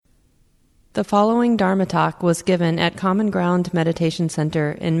The following Dharma talk was given at Common Ground Meditation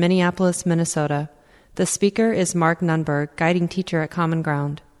Center in Minneapolis, Minnesota. The speaker is Mark Nunberg, guiding teacher at Common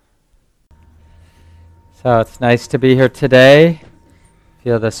Ground. So it's nice to be here today.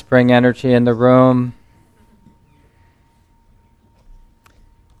 Feel the spring energy in the room.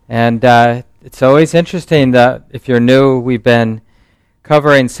 And it's always interesting that if you're new, we've been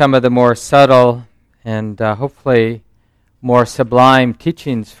covering some of the more subtle and hopefully more sublime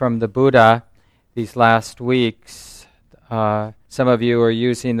teachings from the Buddha these last weeks. Some of you are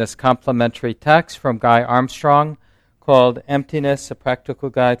using this complementary text from Guy Armstrong called Emptiness, a Practical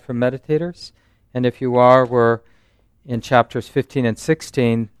Guide for Meditators. And if you are, we're in chapters 15 and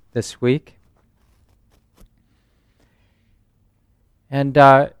 16 this week. And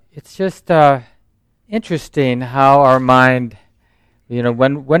it's just interesting how our mind,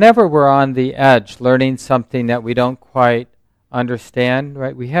 whenever we're on the edge, learning something that we don't quite understand,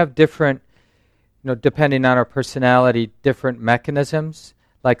 right? We have different, depending on our personality, different mechanisms.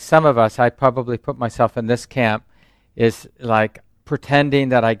 Like some of us, I probably put myself in this camp, is like pretending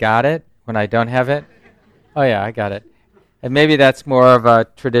that I got it when I don't have it. Oh yeah, I got it. And maybe that's more of a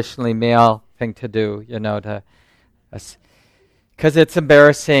traditionally male thing to do, because it's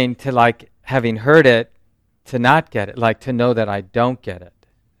embarrassing to, like, having heard it, to not get it, like to know that I don't get it.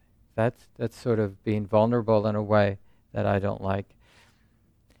 That's sort of being vulnerable in a way that I don't like.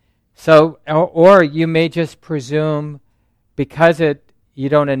 So, or you may just presume, because you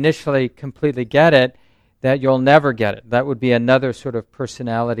don't initially completely get it, that you'll never get it. That would be another sort of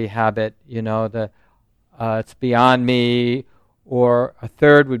personality habit, it's beyond me. Or a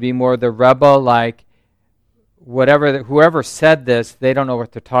third would be more the rebel, like whoever said this, they don't know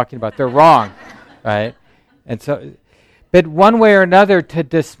what they're talking about. They're wrong, right? And so, but one way or another, to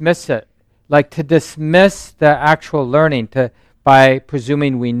dismiss it, like to dismiss the actual learning, by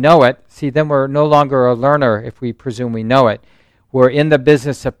presuming we know it. See, then we're no longer a learner if we presume we know it. We're in the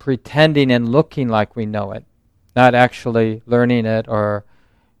business of pretending and looking like we know it, not actually learning it, or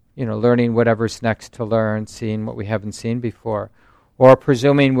learning whatever's next to learn, seeing what we haven't seen before, or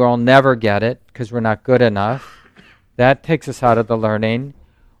presuming we'll never get it because we're not good enough. That takes us out of the learning.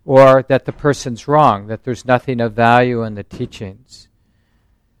 Or that the person's wrong, that there's nothing of value in the teachings.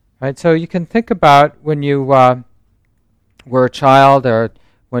 Right? So you can think about when you were a child, or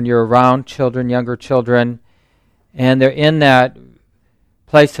when you're around children, younger children, and they're in that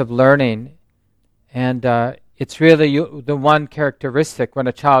place of learning, and it's really the one characteristic when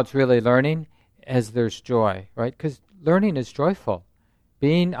a child's really learning, as there's joy, right? Because learning is joyful.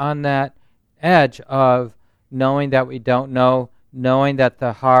 Being on that edge of knowing that we don't know, knowing that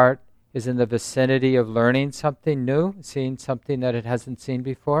the heart is in the vicinity of learning something new, seeing something that it hasn't seen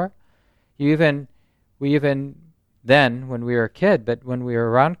before. We even then, when we were a kid, but when we were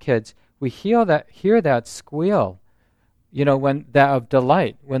around kids, we hear that squeal, of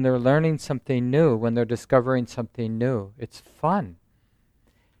delight, when they're learning something new, when they're discovering something new. It's fun.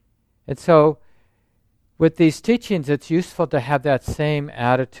 And so, with these teachings, it's useful to have that same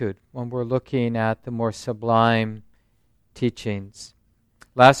attitude when we're looking at the more sublime teachings.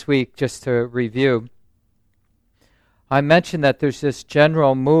 Last week, just to review, I mentioned that there's this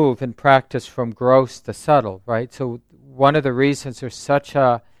general move in practice from gross to subtle, right? So one of the reasons there's such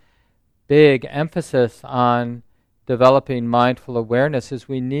a big emphasis on developing mindful awareness is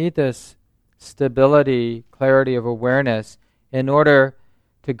we need this stability, clarity of awareness in order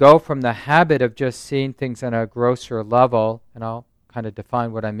to go from the habit of just seeing things on a grosser level, and I'll kind of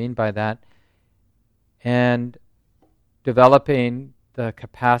define what I mean by that, and developing the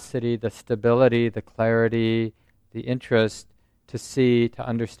capacity, the stability, the clarity, the interest to see, to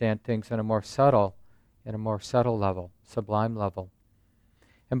understand things in a more subtle level, sublime level.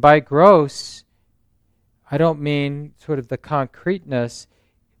 And by gross, I don't mean sort of the concreteness,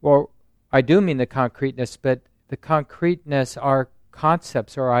 or I do mean the concreteness, but the concreteness our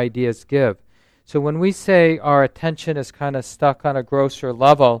concepts or ideas give. So when we say our attention is kind of stuck on a grosser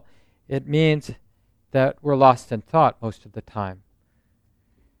level, it means that we're lost in thought most of the time.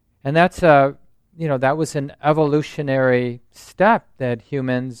 And that's that was an evolutionary step that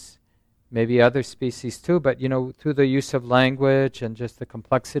humans, maybe other species too, but through the use of language and just the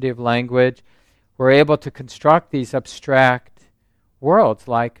complexity of language, we're able to construct these abstract worlds,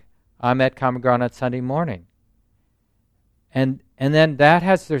 like I'm at Common Ground on Sunday morning. And then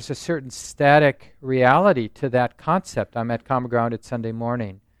there's a certain static reality to that concept. I'm at Common Ground at Sunday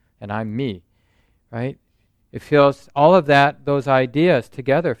morning, and I'm me. Right? It feels, all of that, those ideas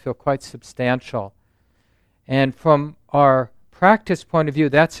together feel quite substantial. And from our practice point of view,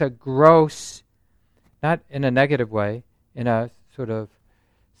 that's a gross, not in a negative way, in a sort of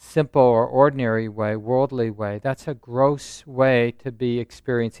simple or ordinary way, worldly way. That's a gross way to be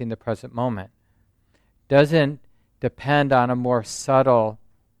experiencing the present moment. Doesn't depend on a more subtle,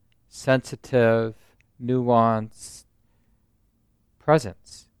 sensitive, nuanced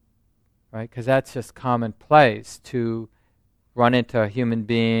presence, right? Because that's just commonplace to run into a human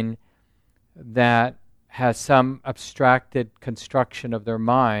being that has some abstracted construction of their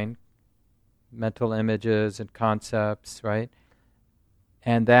mind, mental images and concepts, right?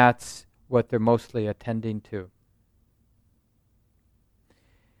 And that's what they're mostly attending to.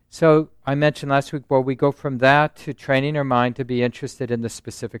 So I mentioned last week, well, we go from that to training our mind to be interested in the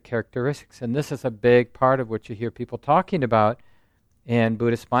specific characteristics. And this is a big part of what you hear people talking about in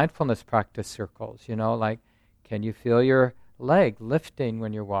Buddhist mindfulness practice circles. Like, can you feel your leg lifting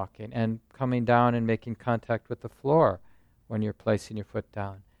when you're walking and coming down and making contact with the floor when you're placing your foot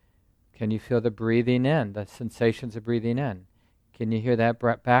down? Can you feel the breathing in, the sensations of breathing in? Can you hear that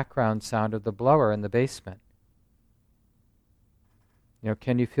background sound of the blower in the basement?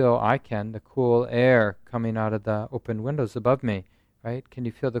 Can you feel, I can, the cool air coming out of the open windows above me, right? Can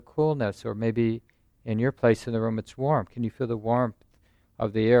you feel the coolness? Or maybe in your place in the room it's warm. Can you feel the warmth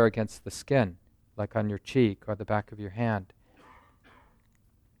of the air against the skin, like on your cheek or the back of your hand?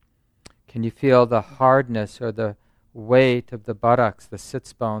 Can you feel the hardness or the weight of the buttocks, the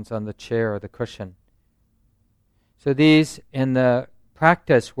sits bones on the chair or the cushion? So these, in the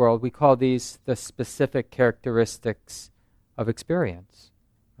practice world, we call these the specific characteristics of experience,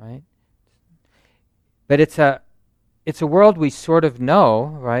 right? But it's a world we sort of know,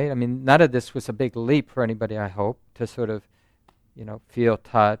 right? I mean, none of this was a big leap for anybody, I hope, to sort of, feel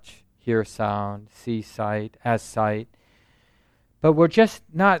touch, hear sound, see sight, as sight. But we're just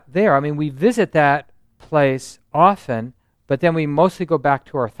not there. I mean, we visit that place often, but then we mostly go back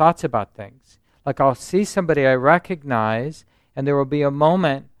to our thoughts about things. Like I'll see somebody I recognize, and there will be a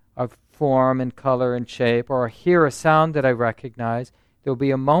moment of form and color and shape, or hear a sound that I recognize. There will be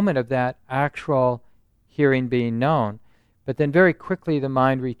a moment of that actual hearing being known. But then very quickly the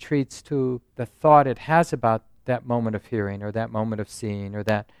mind retreats to the thought it has about that moment of hearing, or that moment of seeing, or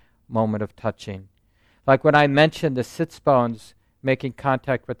that moment of touching. Like when I mentioned the sits bones making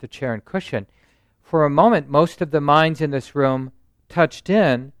contact with the chair and cushion, for a moment most of the minds in this room touched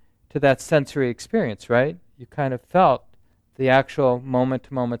in to that sensory experience, right? You kind of felt the actual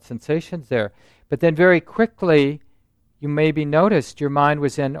moment-to-moment sensations there. But then very quickly, you maybe noticed your mind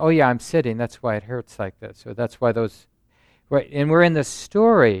was in, oh yeah, I'm sitting, that's why it hurts like this, or that's why those... Right, and we're in the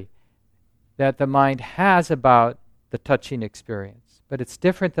story that the mind has about the touching experience. But it's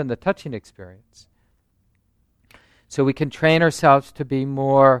different than the touching experience. So we can train ourselves to be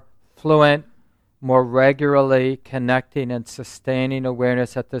more fluent, more regularly connecting and sustaining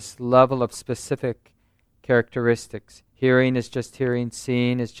awareness at this level of specific characteristics. Hearing is just hearing,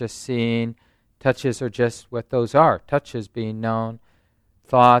 seeing is just seeing, touches are just what those are, touches being known,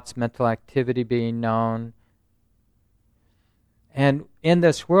 thoughts, mental activity being known. And in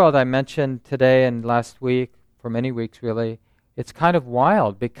this world, I mentioned today and last week, for many weeks really, it's kind of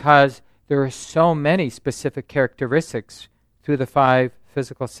wild because there are so many specific characteristics through the 5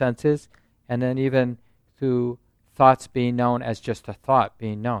 physical senses, and then even through thoughts being known as just a thought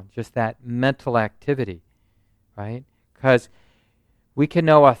being known, just that mental activity, right? Because we can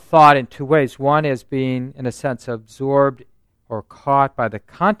know a thought in 2 ways. One is being, in a sense, absorbed or caught by the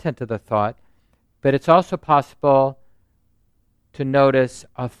content of the thought, but it's also possible to notice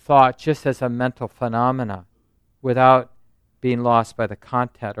a thought just as a mental phenomena without being lost by the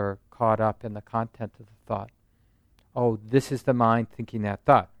content or caught up in the content of the thought. Oh, this is the mind thinking that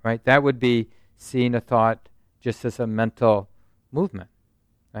thought, right? That would be seeing a thought just as a mental movement,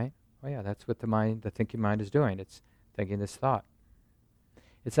 right? Oh yeah, that's what the thinking mind is doing. It's thinking this thought.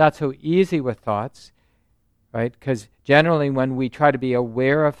 It's not so easy with thoughts, right? Because generally when we try to be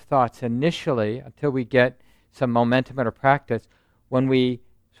aware of thoughts initially, until we get some momentum in our practice, when we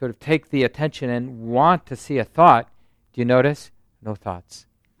sort of take the attention and want to see a thought, do you notice? No thoughts.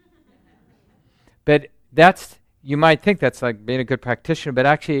 But you might think that's like being a good practitioner, but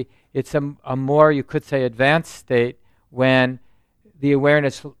actually it's a more, you could say, advanced state when the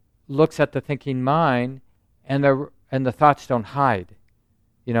awareness looks at the thinking mind and the thoughts don't hide.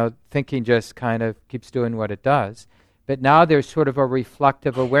 Thinking just kind of keeps doing what it does. But now there's sort of a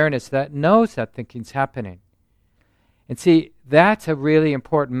reflective awareness that knows that thinking's happening. And see, that's a really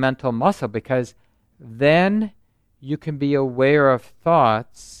important mental muscle, because then you can be aware of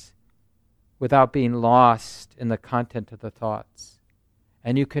thoughts without being lost in the content of the thoughts.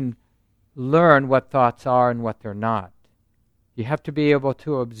 And you can learn what thoughts are and what they're not. You have to be able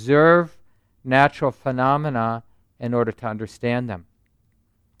to observe natural phenomena in order to understand them.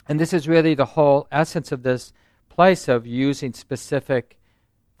 And this is really the whole essence of this place of using specific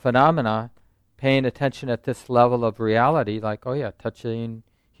phenomena, paying attention at this level of reality, like, oh yeah, touching,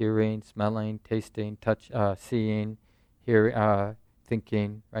 hearing, smelling, tasting, seeing,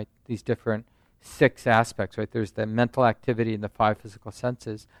 thinking, right? These different 6 aspects, right? There's the mental activity and the 5 physical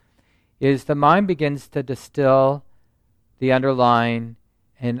senses. Is the mind begins to distill the underlying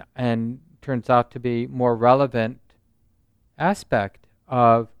and turns out to be more relevant aspect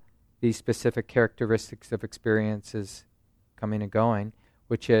of these specific characteristics of experiences coming and going,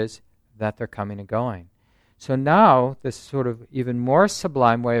 which is that they're coming and going. So now, this sort of even more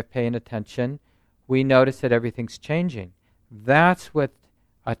sublime way of paying attention, we notice that everything's changing. That's what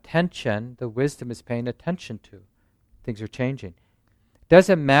attention, the wisdom, is paying attention to. Things are changing.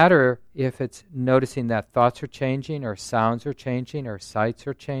 Doesn't matter if it's noticing that thoughts are changing, or sounds are changing, or sights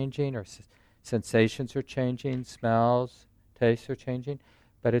are changing, or sensations are changing, smells, tastes are changing,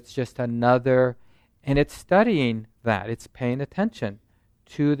 but it's just another, and it's studying that. It's paying attention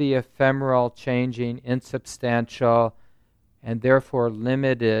to the ephemeral, changing, insubstantial, and therefore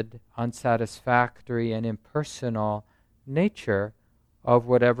limited, unsatisfactory, and impersonal nature of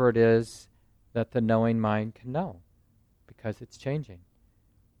whatever it is that the knowing mind can know, because it's changing.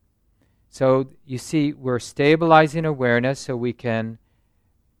 So you see, we're stabilizing awareness so we can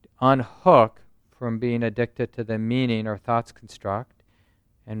unhook from being addicted to the meaning our thoughts construct,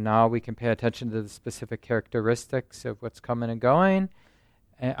 and now we can pay attention to the specific characteristics of what's coming and going.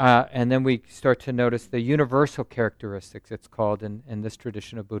 And then we start to notice the universal characteristics, it's called in this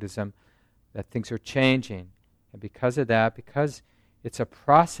tradition of Buddhism, that things are changing. And because of that, because it's a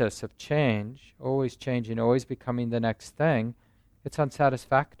process of change, always changing, always becoming the next thing, it's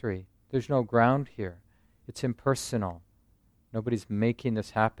unsatisfactory. There's no ground here. It's impersonal. Nobody's making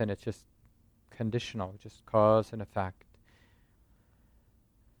this happen. It's just conditional, just cause and effect.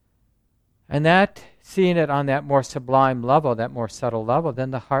 And that, seeing it on that more sublime level, that more subtle level,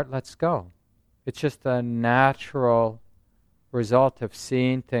 then the heart lets go. It's just a natural result of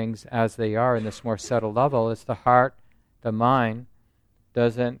seeing things as they are in this more subtle level. Is the heart, the mind,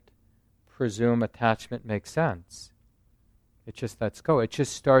 doesn't presume attachment makes sense. It just lets go. It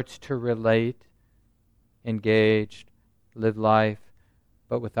just starts to relate, engage, live life,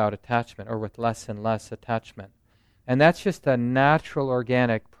 but without attachment, or with less and less attachment. And that's just a natural,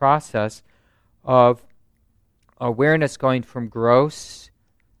 organic process of awareness going from gross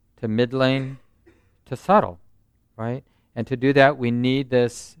to middling to subtle, right? And to do that, we need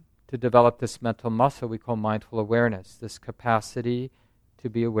this, to develop this mental muscle we call mindful awareness, this capacity to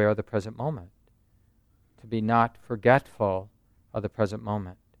be aware of the present moment, to be not forgetful of the present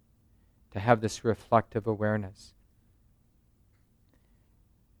moment, to have this reflective awareness.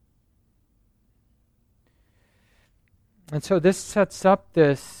 And so this sets up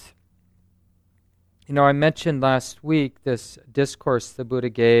this, I mentioned last week this discourse the Buddha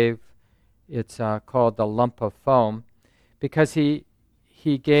gave. It's called The Lump of Foam, because he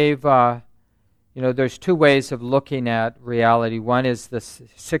gave, there's 2 ways of looking at reality. One is the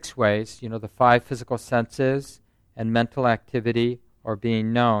 6 ways, the 5 physical senses and mental activity or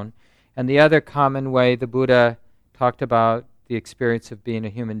being known. And the other common way the Buddha talked about the experience of being a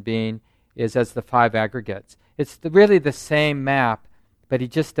human being is as the 5 aggregates. It's really the same map, but he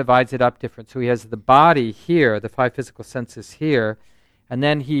just divides it up different. So he has the body here, the 5 physical senses here, and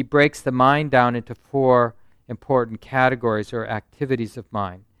then he breaks the mind down into 4 important categories or activities of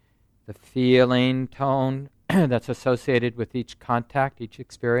mind. The feeling tone that's associated with each contact, each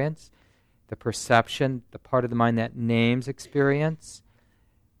experience. The perception, the part of the mind that names experience.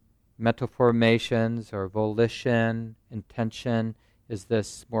 Mental formations or volition, intention is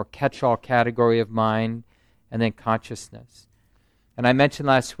this more catch-all category of mind, and then consciousness. And I mentioned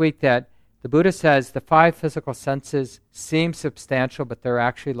last week that the Buddha says the 5 physical senses seem substantial, but they're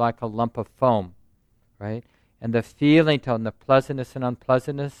actually like a lump of foam, right? And the feeling tone, the pleasantness and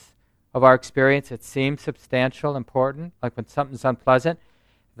unpleasantness of our experience, it seems substantial, important. Like when something's unpleasant,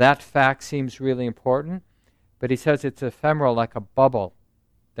 that fact seems really important. But he says it's ephemeral, like a bubble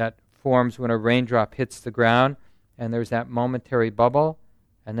that forms when a raindrop hits the ground, and there's that momentary bubble,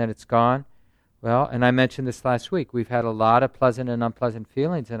 and then it's gone. Well, and I mentioned this last week, we've had a lot of pleasant and unpleasant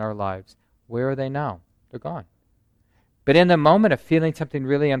feelings in our lives. Where are they now? They're gone. But in the moment of feeling something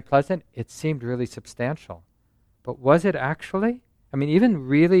really unpleasant, it seemed really substantial. But was it actually? I mean, even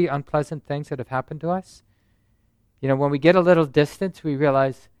really unpleasant things that have happened to us, when we get a little distance, we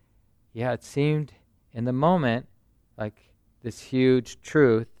realize, yeah, it seemed in the moment like this huge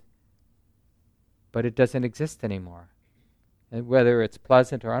truth, but it doesn't exist anymore. And whether it's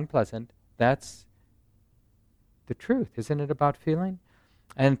pleasant or unpleasant, that's the truth. Isn't it about feeling?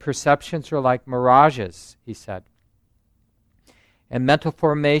 And perceptions are like mirages, he said. And mental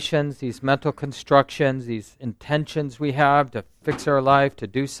formations, these mental constructions, these intentions we have to fix our life, to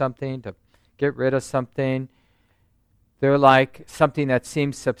do something, to get rid of something, they're like something that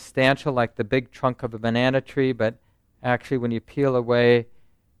seems substantial, like the big trunk of a banana tree, but actually when you peel away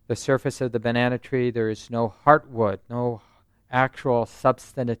the surface of the banana tree, there is no heartwood, no actual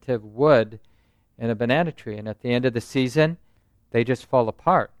substantive wood in a banana tree. And at the end of the season, they just fall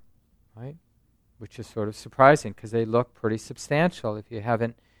apart, right? Which is sort of surprising because they look pretty substantial if you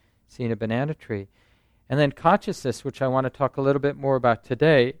haven't seen a banana tree. And then consciousness, which I want to talk a little bit more about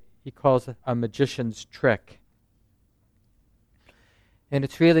today, he calls a magician's trick. And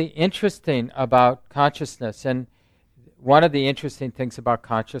it's really interesting about consciousness. And one of the interesting things about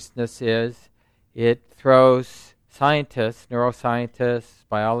consciousness is it throws scientists, neuroscientists,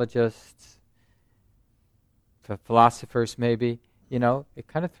 biologists, philosophers maybe, it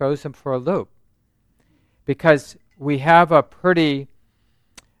kind of throws them for a loop. Because we have a pretty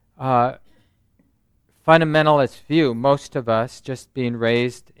fundamentalist view, most of us, just being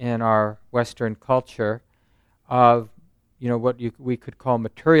raised in our Western culture, of what we could call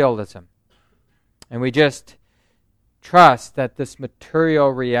materialism. And we just trust that this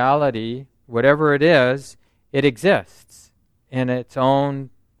material reality, whatever it is, it exists in its own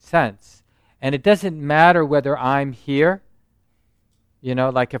sense. And it doesn't matter whether I'm here,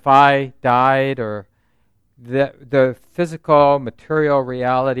 like if I died, or the physical, material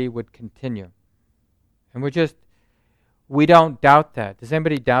reality would continue. And we don't doubt that. Does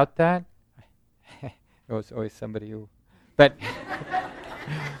anybody doubt that? There was always somebody who... But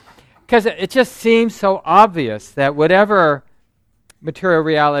because it just seems so obvious that whatever material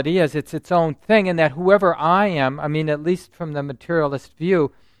reality is, it's its own thing, and that whoever I am, at least from the materialist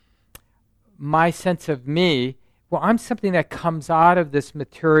view, my sense of me, I'm something that comes out of this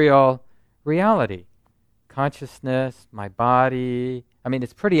material reality. Consciousness, my body.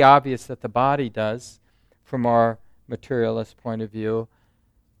 It's pretty obvious that the body does from our materialist point of view.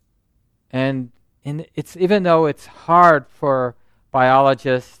 And it's, even though it's hard for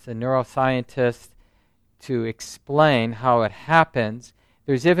biologists and neuroscientists to explain how it happens,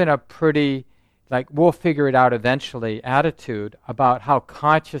 there's even a pretty, we'll figure it out eventually, attitude about how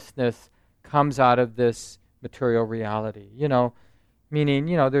consciousness comes out of this material reality. Meaning,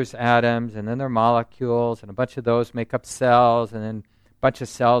 there's atoms, and then there are molecules, and a bunch of those make up cells, and then a bunch of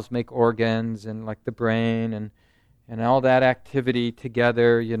cells make organs, and like the brain, and all that activity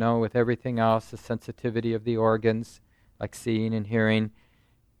together, with everything else, the sensitivity of the organs, like seeing and hearing.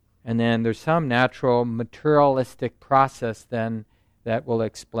 And then there's some natural materialistic process then that will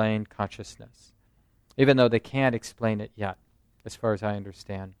explain consciousness, even though they can't explain it yet, as far as I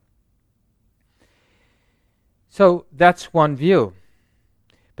understand. So that's one view.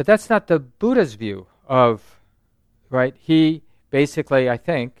 But that's not the Buddha's view of, right? He basically, I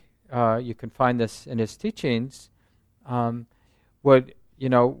think, you can find this in his teachings, what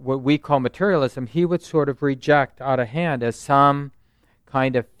we call materialism, he would sort of reject out of hand as some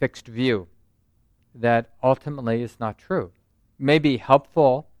kind of fixed view that ultimately is not true. May be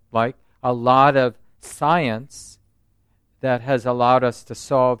helpful, like a lot of science that has allowed us to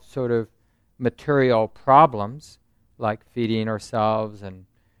solve sort of material problems, like feeding ourselves and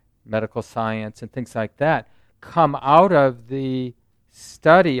medical science and things like that, come out of the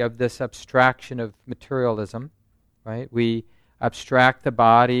study of this abstraction of materialism, right? We abstract the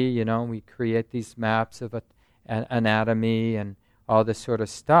body, we create these maps of anatomy and all this sort of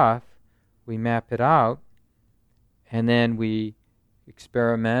stuff. We map it out, and then we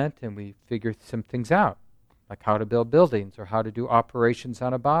experiment and we figure some things out, like how to build buildings, or how to do operations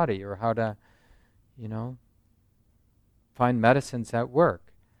on a body, or how to, find medicines that work.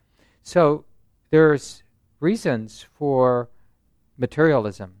 So there's reasons for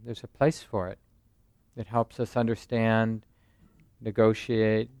materialism. There's a place for it. It helps us understand,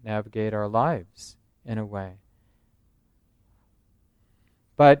 negotiate, navigate our lives in a way.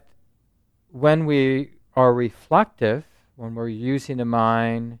 But when we are reflective, when we're using the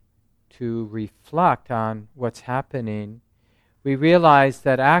mind to reflect on what's happening, we realize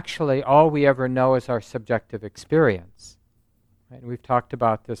that actually all we ever know is our subjective experience. Right? We've talked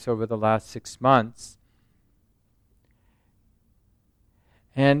about this over the last 6 months.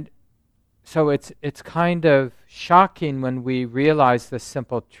 And so it's kind of shocking when we realize the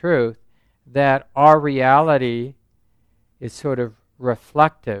simple truth that our reality is sort of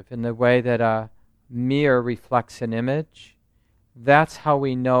reflective in the way that a mirror reflects an image. That's how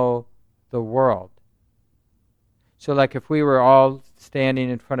we know the world. So like if we were all standing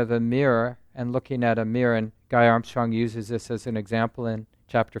in front of a mirror and looking at a mirror, and Guy Armstrong uses this as an example in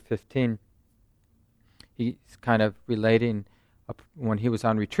chapter 15, he's kind of relating when he was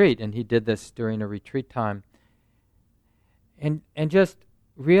on retreat, and he did this during a retreat time. And just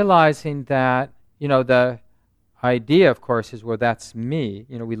realizing that, the idea, of course, is, well, that's me.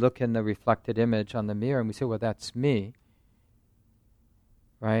 We look in the reflected image on the mirror and we say, well, that's me.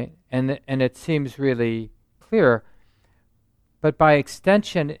 Right? And it seems really clear. But by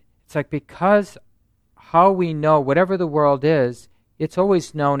extension, it's like, because how we know whatever the world is, it's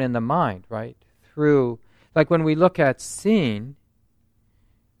always known in the mind, right? Through, like when we look at seeing,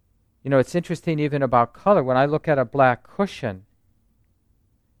 it's interesting even about color. When I look at a black cushion,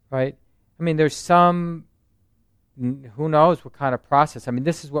 right? There's some, who knows what kind of process.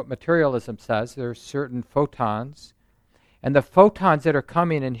 This is what materialism says. There are certain photons, and the photons that are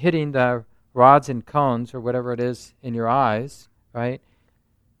coming and hitting the rods and cones, or whatever it is in your eyes, right?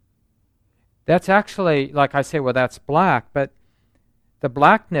 That's actually, like I say, well, that's black, but the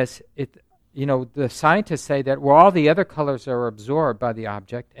blackness, the scientists say that, well, all the other colors are absorbed by the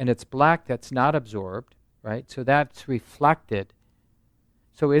object, and it's black that's not absorbed, right? So that's reflected.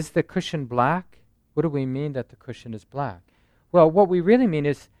 So is the cushion black? What do we mean that the cushion is black? Well, what we really mean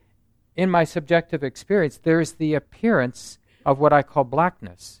is, in my subjective experience, there's the appearance of what I call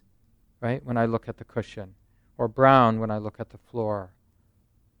blackness, right, when I look at the cushion, or brown when I look at the floor,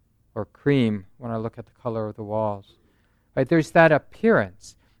 or cream when I look at the color of the walls. Right? There's that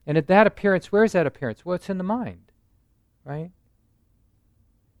appearance. And at that appearance, where's that appearance? Well, it's in the mind, right?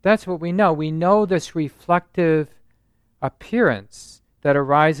 That's what we know. We know this reflective appearance that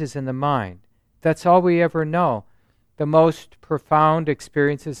arises in the mind. That's all we ever know. The most profound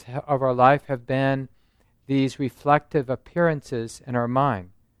experiences of our life have been these reflective appearances in our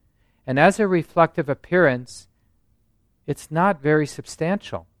mind. And as a reflective appearance, it's not very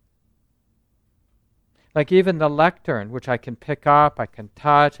substantial. Like even the lectern, which I can pick up, I can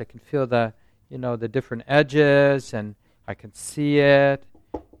touch, I can feel the different edges, and I can see it.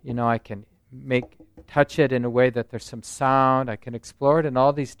 I can touch it in a way that there's some sound. I can explore it in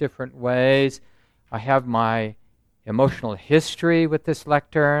all these different ways. I have my emotional history with this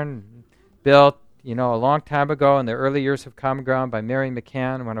lectern, built, a long time ago in the early years of Common Ground by Mary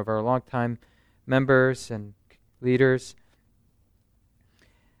McCann, one of our longtime members and leaders.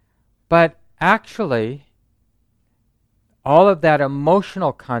 But actually, all of that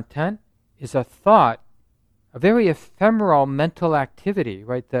emotional content is a thought, a very ephemeral mental activity,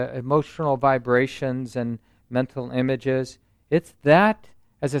 right? The emotional vibrations and mental images. It's that,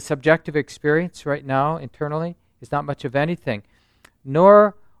 as a subjective experience right now, internally, is not much of anything.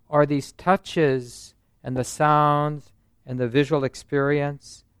 Nor are these touches and the sounds and the visual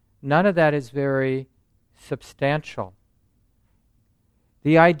experience, none of that is very substantial.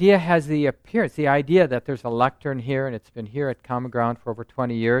 The idea has the appearance, the idea that there's a lectern here and it's been here at Common Ground for over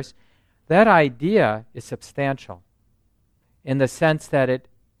 20 years, that idea is substantial in the sense that it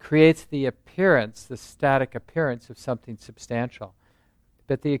creates the appearance, the static appearance of something substantial.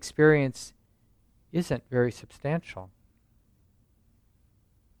 But the experience isn't very substantial.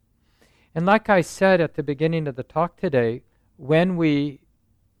 And like I said at the beginning of the talk today, when we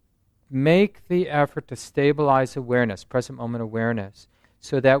make the effort to stabilize awareness, present moment awareness,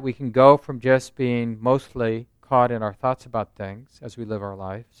 so that we can go from just being mostly caught in our thoughts about things as we live our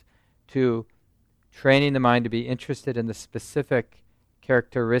lives, to training the mind to be interested in the specific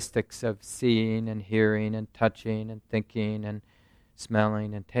characteristics of seeing and hearing and touching and thinking and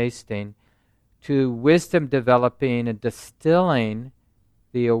smelling and tasting, to wisdom developing and distilling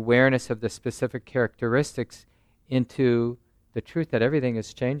the awareness of the specific characteristics into the truth that everything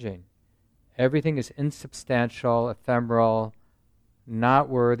is changing. Everything is insubstantial, ephemeral, not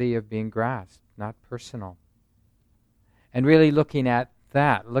worthy of being grasped, not personal. And really looking at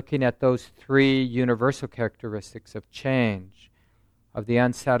that, looking at those three universal characteristics of change, of the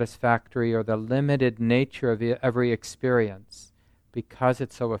unsatisfactory or the limited nature of every experience, because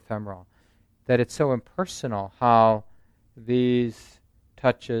it's so ephemeral, that it's so impersonal how these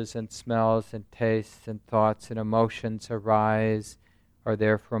touches and smells and tastes and thoughts and emotions arise, are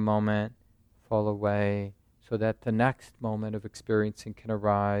there for a moment, fall away, so that the next moment of experiencing can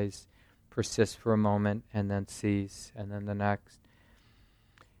arise, persist for a moment, and then cease, and then the next.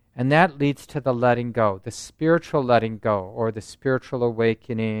 And that leads to the letting go, the spiritual letting go, or the spiritual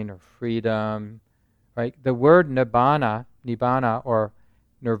awakening, or freedom, right? The word nibbana, or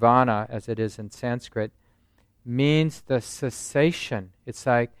nirvana, as it is in Sanskrit, means the cessation. It's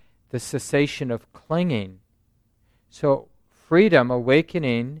like the cessation of clinging. So freedom,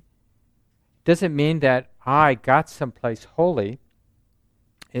 awakening, doesn't mean that I got someplace holy.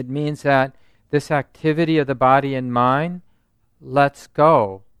 It means that this activity of the body and mind lets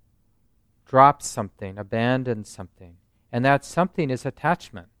go, drops something, abandons something. And that something is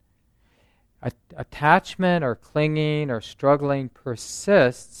attachment. Attachment or clinging or struggling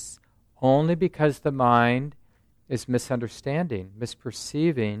persists only because the mind is misunderstanding,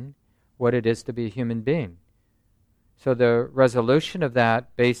 misperceiving what it is to be a human being. So the resolution of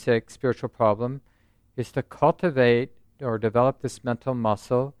that basic spiritual problem is to cultivate or develop this mental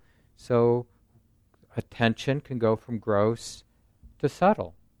muscle so attention can go from gross to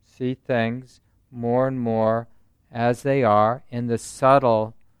subtle. See things more and more as they are in the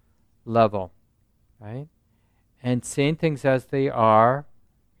subtle level, right? And seeing things as they are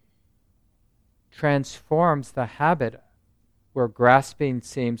transforms the habit where grasping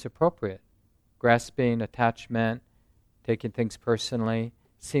seems appropriate. Grasping, attachment, taking things personally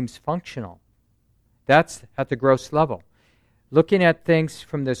seems functional. That's at the gross level. Looking at things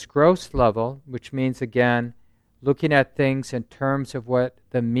from this gross level, which means, again, looking at things in terms of what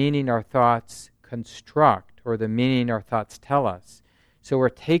the meaning our thoughts construct or the meaning our thoughts tell us. So we're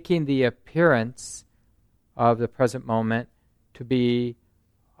taking the appearance of the present moment to be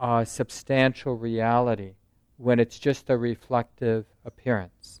a substantial reality when it's just a reflective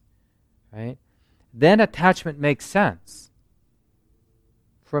appearance, right? Then attachment makes sense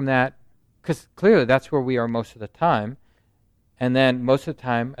from that, because clearly that's where we are most of the time. And then most of the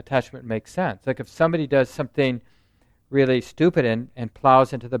time, attachment makes sense. Like if somebody does something really stupid and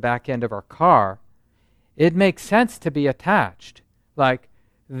plows into the back end of our car, it makes sense to be attached. Like,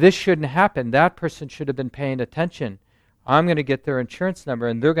 this shouldn't happen. That person should have been paying attention. I'm going to get their insurance number,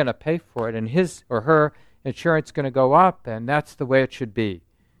 and they're going to pay for it, and his or her insurance is going to go up, and that's the way it should be,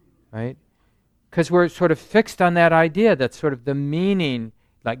 right? Because we're sort of fixed on that idea that's sort of the meaning,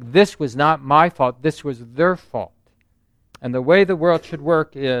 like this was not my fault, this was their fault. And the way the world should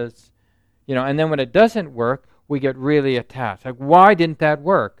work is, and then when it doesn't work, we get really attached. Like, why didn't that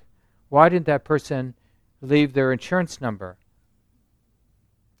work? Why didn't that person leave their insurance number?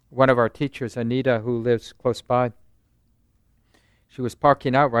 One of our teachers, Anita, who lives close by, she was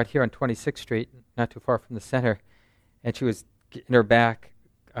parking out right here on 26th Street, not too far from the center, and she was in her back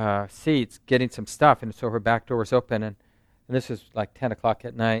seats getting some stuff, and so her back door was open, and this was like 10 o'clock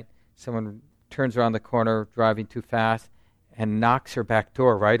at night. Someone turns around the corner driving too fast and knocks her back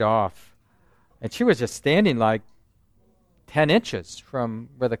door right off. And she was just standing like 10 inches from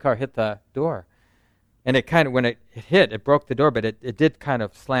where the car hit the door. And it kind of, when it hit, it broke the door, but it did kind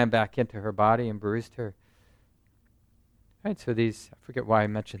of slam back into her body and bruised her. Right, so these, I forget why I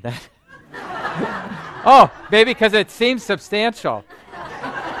mentioned that. Oh, maybe because it seems substantial.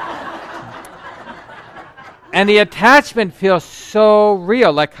 And the attachment feels so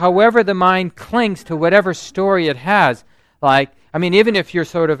real, like however the mind clings to whatever story it has. Like, I mean, even if you're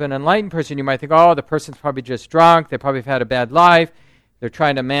sort of an enlightened person, you might think, oh, the person's probably just drunk, they probably have had a bad life, they're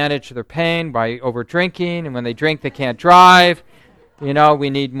trying to manage their pain by over-drinking, and when they drink, they can't drive. We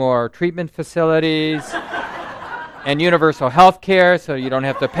need more treatment facilities and universal health care so you don't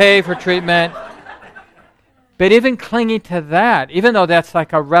have to pay for treatment. But even clinging to that, even though that's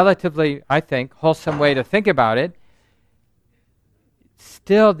like a relatively, I think, wholesome way to think about it,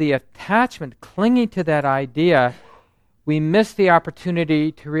 still the attachment, clinging to that idea, we miss the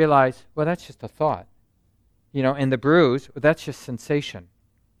opportunity to realize, well, that's just a thought. And the bruise, well, that's just sensation.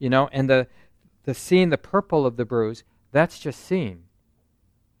 And the seeing the purple of the bruise, that's just seeing.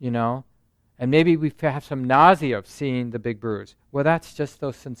 And maybe we have some nausea of seeing the big bruise. Well, that's just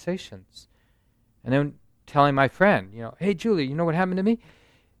those sensations. And then telling my friend, hey, Julie, you know what happened to me?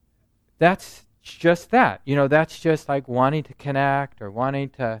 That's just that. That's just like wanting to connect or wanting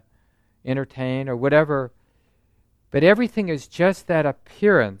to entertain or whatever. But everything is just that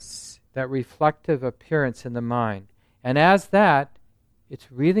appearance, that reflective appearance in the mind. And as that,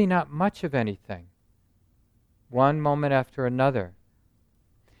 it's really not much of anything. One moment after another.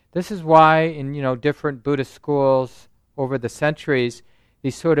 This is why in, different Buddhist schools over the centuries,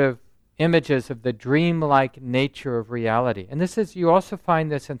 these sort of images of the dreamlike nature of reality. And you also find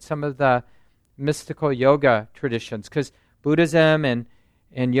this in some of the mystical yoga traditions, because Buddhism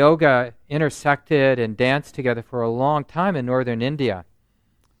and yoga intersected and danced together for a long time in northern India,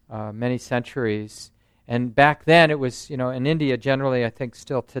 many centuries. And back then it was, in India generally, I think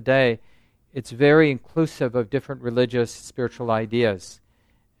still today, it's very inclusive of different religious, spiritual ideas.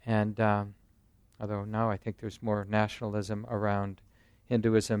 And although now I think there's more nationalism around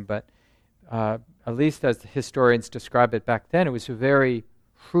Hinduism, but at least as the historians describe it back then, it was a very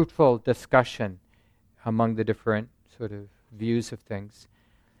fruitful discussion among the different sort of views of things.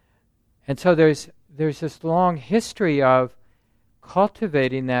 And so there's this long history of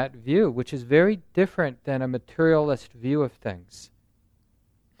cultivating that view, which is very different than a materialist view of things.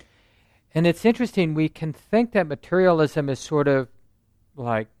 And it's interesting, we can think that materialism is sort of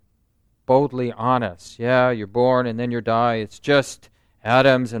like boldly honest. Yeah, you're born and then you die. It's just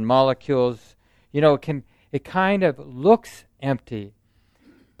atoms and molecules. It kind of looks empty.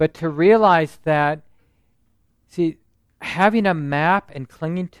 But to realize that, see, having a map and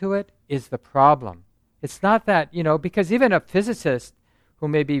clinging to it is the problem. It's not that, because even a physicist who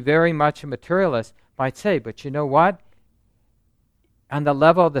may be very much a materialist might say, but you know what? On the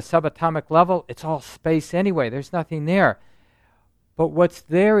level, the subatomic level, it's all space anyway. There's nothing there. But what's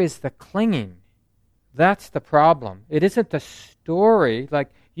there is the clinging. That's the problem. It isn't the story.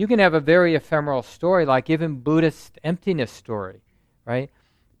 Like, you can have a very ephemeral story, like even Buddhist emptiness story, right?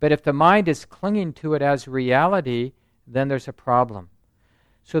 But if the mind is clinging to it as reality, then there's a problem.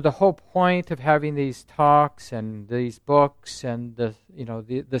 So the whole point of having these talks and these books and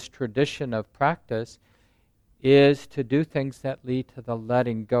this tradition of practice is to do things that lead to the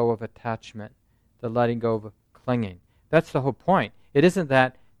letting go of attachment, the letting go of clinging. That's the whole point. It isn't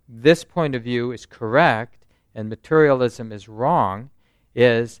that this point of view is correct and materialism is wrong,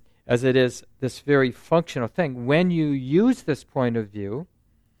 as it is this very functional thing. When you use this point of view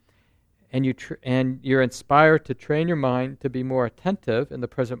and you're inspired to train your mind to be more attentive in the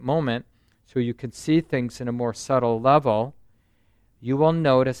present moment so you can see things in a more subtle level, you will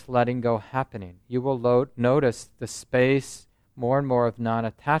notice letting go happening. You will notice the space more and more of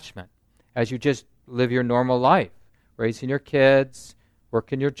non-attachment as you just live your normal life, raising your kids,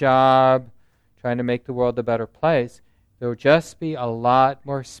 working your job, trying to make the world a better place. There will just be a lot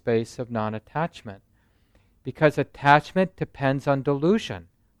more space of non-attachment because attachment depends on delusion,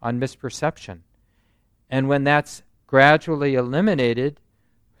 on misperception. And when that's gradually eliminated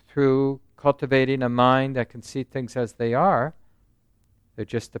through cultivating a mind that can see things as they are, they're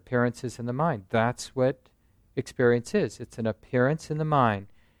just appearances in the mind. That's what experience is. It's an appearance in the mind.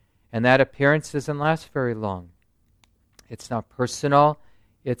 And that appearance doesn't last very long. It's not personal.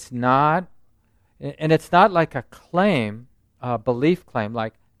 It's not like a claim, a belief claim,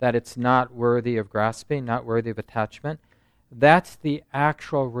 like that it's not worthy of grasping, not worthy of attachment. That's the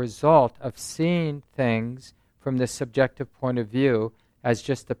actual result of seeing things from this subjective point of view as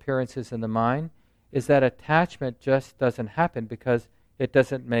just appearances in the mind, is that attachment just doesn't happen because it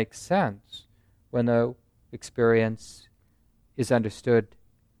doesn't make sense when the experience is understood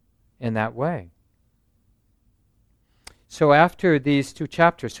in that way. So after these two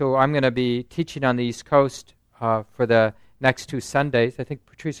chapters, so I'm going to be teaching on the East Coast for the next 2 Sundays. I think,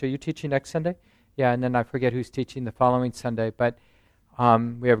 Patrice, are you teaching next Sunday? Yeah, and then I forget who's teaching the following Sunday, but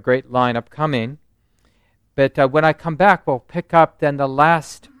we have a great lineup coming. But when I come back, we'll pick up then the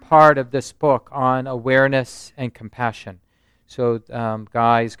last part of this book on awareness and compassion. So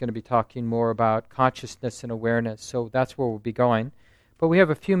Guy is going to be talking more about consciousness and awareness. So that's where we'll be going. But we have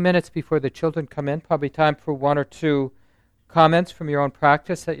a few minutes before the children come in, probably time for 1 or 2 comments from your own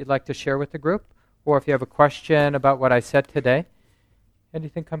practice that you'd like to share with the group, or if you have a question about what I said today.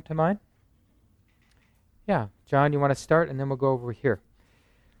 Anything come to mind? Yeah, John, you want to start, and then we'll go over here.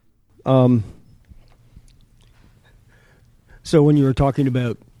 So when you were talking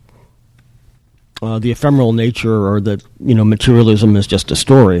about the ephemeral nature, or that materialism is just a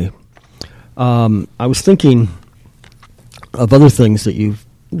story, I was thinking of other things that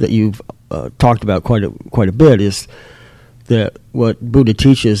you've talked about quite a bit. Is that what Buddha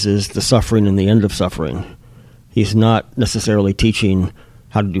teaches is the suffering and the end of suffering. He's not necessarily teaching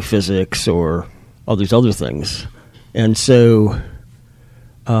how to do physics or all these other things. And so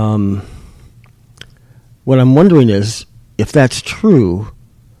what I'm wondering is, if that's true,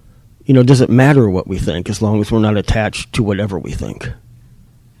 does it matter what we think as long as we're not attached to whatever we think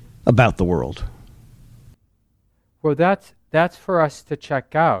about the world? Well, that's for us to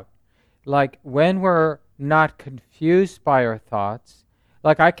check out. Like, when we're not confused by our thoughts,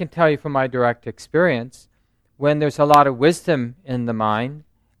 like I can tell you from my direct experience, when there's a lot of wisdom in the mind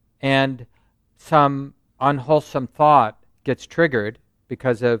and some unwholesome thought gets triggered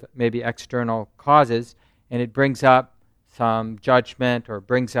because of maybe external causes, and it brings up some judgment or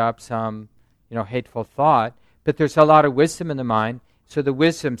brings up some, hateful thought, but there's a lot of wisdom in the mind, so the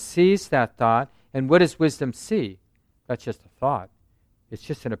wisdom sees that thought, and what does wisdom see? That's just a thought. It's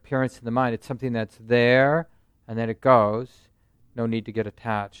just an appearance in the mind. It's something that's there, and then it goes. No need to get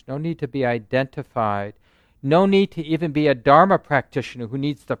attached. No need to be identified. No need to even be a Dharma practitioner who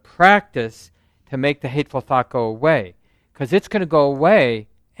needs to practice to make the hateful thought go away, because it's going to go away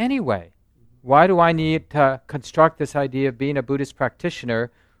anyway. Why do I need to construct this idea of being a Buddhist practitioner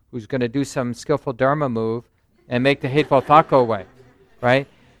who's going to do some skillful Dharma move and make the hateful thought go away? right?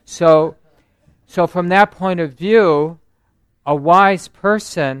 So from that point of view, a wise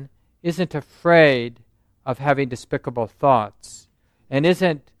person isn't afraid of having despicable thoughts and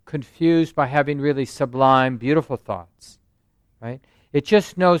isn't confused by having really sublime, beautiful thoughts, right? It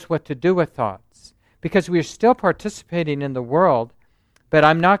just knows what to do with thoughts because we're still participating in the world, but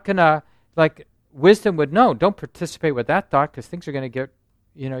I'm not going to, like, wisdom would know, don't participate with that thought because things are going to get,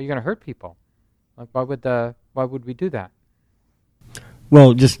 you're going to hurt people. Like, why would we do that?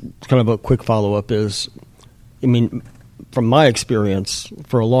 Well, just kind of a quick follow-up is, I mean, from my experience,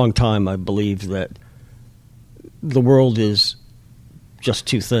 for a long time I believed that the world is just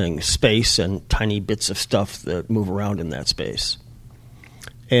two things, space and tiny bits of stuff that move around in that space.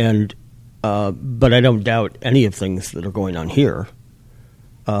 And but I don't doubt any of things that are going on here.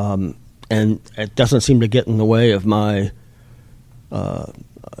 And it doesn't seem to get in the way of my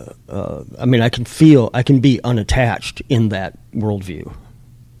I mean, I can be unattached in that worldview.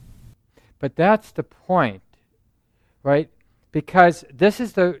 But that's the point, right? Because this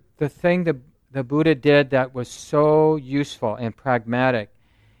is the thing the Buddha did that was so useful and pragmatic.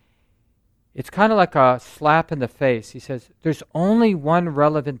 It's kind of like a slap in the face. He says, there's only one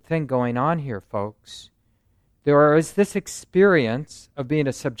relevant thing going on here, folks. There is this experience of being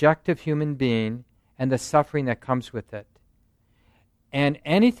a subjective human being and the suffering that comes with it. And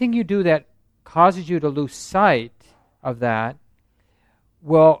anything you do that causes you to lose sight of that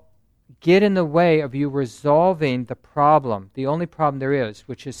will get in the way of you resolving the problem, the only problem there is,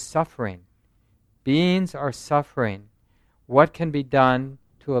 which is suffering. Beings are suffering. What can be done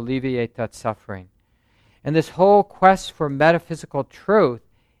to alleviate that suffering? And this whole quest for metaphysical truth,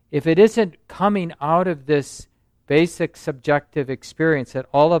 if it isn't coming out of this basic subjective experience that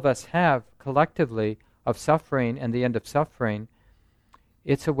all of us have collectively of suffering and the end of suffering,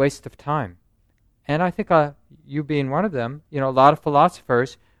 it's a waste of time. And I think you being one of them, a lot of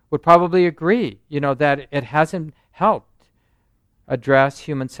philosophers would probably agree, that it hasn't helped address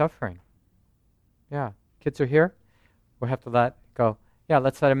human suffering. Yeah, kids are here. We'll have to let go. Yeah,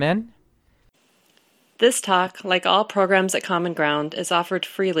 let's let them in. This talk, like all programs at Common Ground, is offered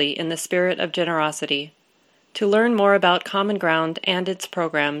freely in the spirit of generosity. To learn more about Common Ground and its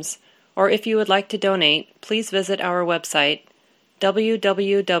programs, or if you would like to donate, please visit our website,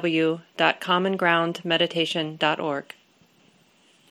 www.commongroundmeditation.org.